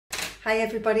Hi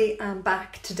everybody, I'm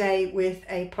back today with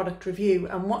a product review,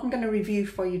 and what I'm going to review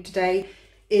for you today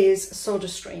is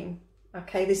Sodastream.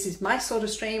 Okay, this is my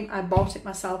Sodastream. I bought it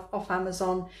myself off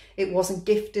Amazon. It wasn't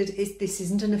gifted. This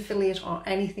isn't an affiliate or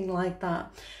anything like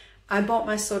that. I bought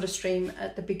my Sodastream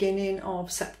at the beginning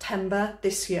of September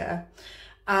this year,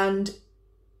 and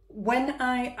when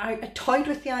I toyed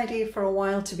with the idea for a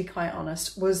while, to be quite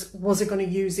honest. Was I going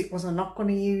to use it? Was I not going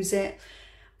to use it?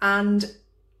 And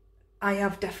I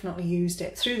have definitely used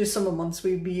it. Through the summer months,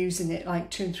 we'd be using it like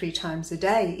 2 and 3 times a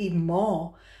day, even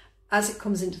more. As it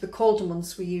comes into the colder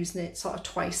months, we're using it sort of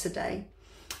twice a day.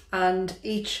 And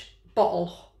each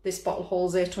bottle, this bottle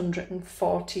holds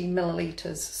 840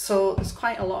 millilitres. So there's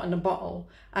quite a lot in a bottle,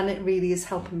 and it really is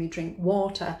helping me drink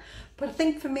water. But I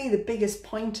think for me, the biggest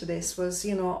point of this was,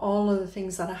 you know, all of the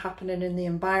things that are happening in the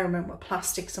environment with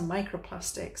plastics and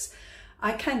microplastics.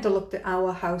 I kind of looked at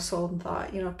our household and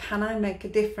thought, you know, can I make a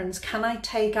difference? Can I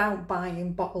take out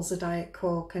buying bottles of Diet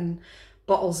Coke and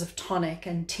bottles of tonic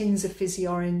and tins of fizzy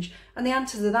orange? And the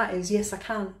answer to that is yes, I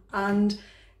can. And,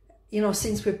 you know,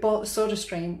 since we've bought the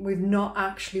Sodastream, we've not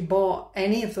actually bought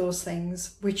any of those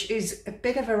things, which is a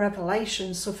bit of a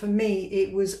revelation. So for me,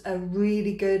 it was a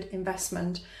really good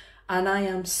investment. And I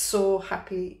am so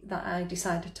happy that I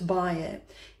decided to buy it.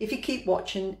 If you keep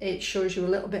watching, it shows you a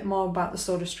little bit more about the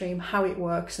Sodastream, how it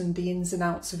works and the ins and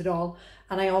outs of it all.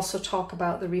 And I also talk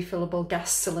about the refillable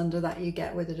gas cylinder that you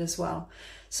get with it as well.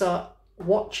 So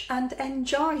watch and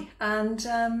enjoy, and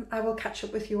I will catch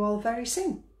up with you all very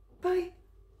soon. Bye.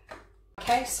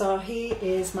 Okay, so here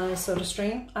is my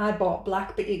Sodastream. I bought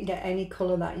black, but you can get any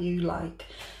colour that you like.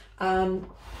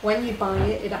 When you buy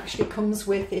it, it actually comes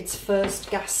with its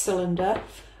first gas cylinder,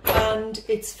 and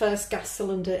its first gas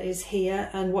cylinder is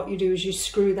here, and what you do is you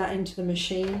screw that into the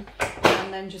machine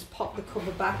and then just pop the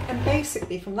cover back, and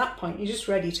basically from that point you're just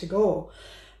ready to go.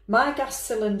 My gas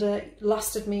cylinder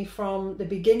lasted me from the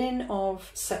beginning of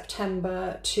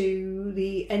September to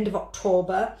the end of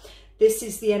October. This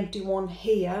is the empty one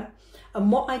here,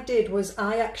 and what I did was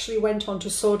I actually went on to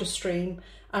Sodastream,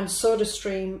 and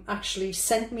Sodastream actually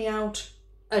sent me out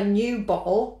a new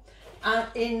bottle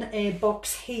in a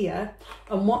box here,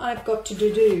 and what I've got to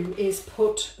do is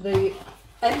put the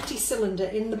empty cylinder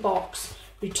in the box,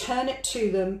 return it to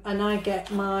them, and I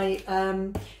get my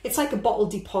it's like a bottle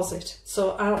deposit.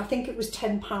 So I think it was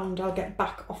 £10 I'll get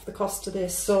back off the cost of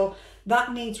this, so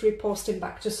that needs reposting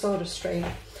back to Sodastream.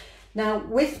 Now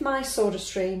with my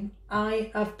Sodastream,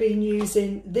 I have been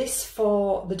using this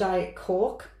for the Diet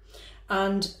Coke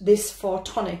and this for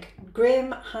tonic.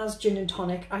 Graham has gin and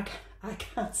tonic. I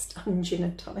can't stand gin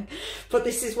and tonic, but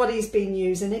this is what he's been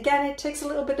using. Again, it takes a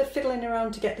little bit of fiddling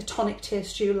around to get the tonic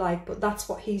taste you like, but that's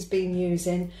what he's been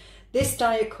using. This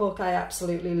Diet Coke I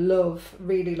absolutely love,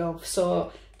 really love.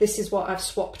 So this is what I've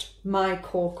swapped my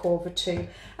Coke over to.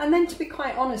 And then, to be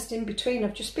quite honest, in between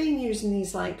I've just been using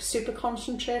these like super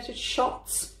concentrated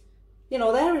shots. You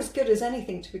know, they're as good as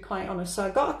anything, to be quite honest. So I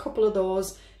got a couple of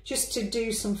those just to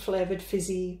do some flavoured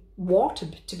fizzy water,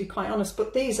 to be quite honest.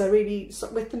 But these are really,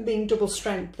 with them being double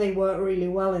strength, they work really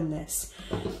well in this.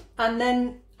 And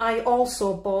then I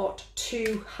also bought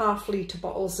 2 half-litre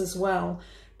bottles as well,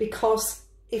 because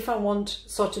if I want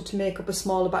sort of to make up a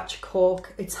smaller batch of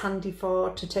Coke, it's handy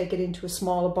to take it into a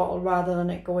smaller bottle rather than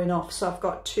it going off. So I've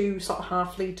got 2 sort of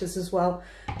half-litres as well,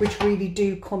 which really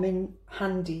do come in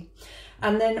handy.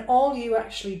 And then all you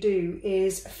actually do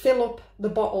is fill up the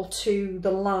bottle to the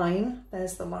line.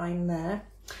 There's the line there.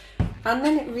 And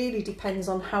then it really depends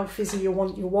on how fizzy you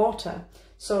want your water.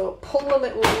 So pull the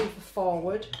little lever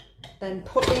forward, then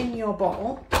put in your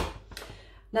bottle.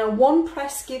 Now one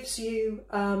press gives you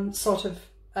sort of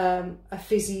a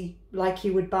fizzy, like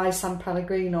you would buy San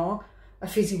Pellegrino, a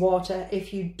fizzy water.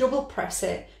 If you double press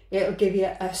it, it'll give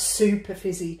you a super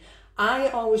fizzy. I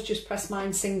always just press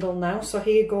mine single now, so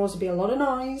here goes, there'll be a lot of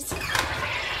noise.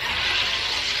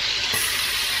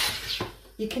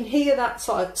 You can hear that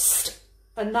sort of st,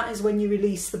 and that is when you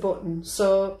release the button.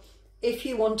 So if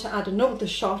you want to add another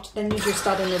shot, then you just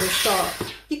add another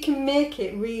shot. You can make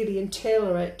it really and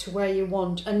tailor it to where you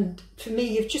want, and for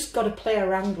me, you've just got to play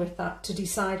around with that to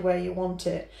decide where you want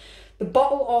it. The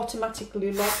bottle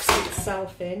automatically locks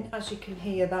itself in, as you can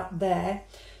hear that there.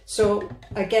 So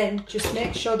again, just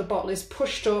make sure the bottle is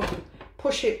pushed up,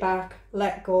 push it back,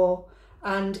 let go,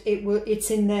 and it's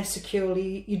in there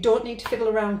securely. You don't need to fiddle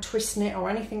around twisting it or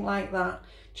anything like that.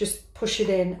 Just push it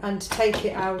in, and to take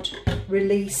it out,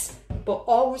 release, but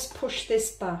always push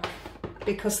this back,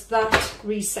 because that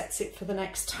resets it for the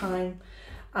next time.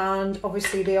 And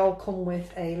obviously they all come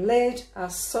with a lid,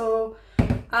 as so,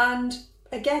 and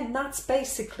again, that's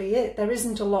basically it. There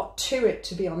isn't a lot to it,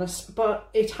 to be honest, but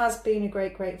it has been a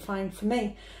great find for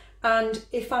me. And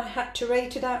if I had to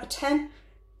rate it out of 10,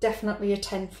 definitely a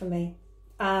 10 for me.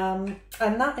 And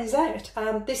that is it.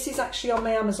 This is actually on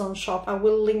my Amazon shop. I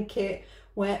will link it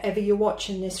wherever you're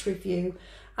watching this review,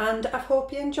 and I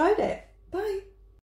hope you enjoyed it. Bye.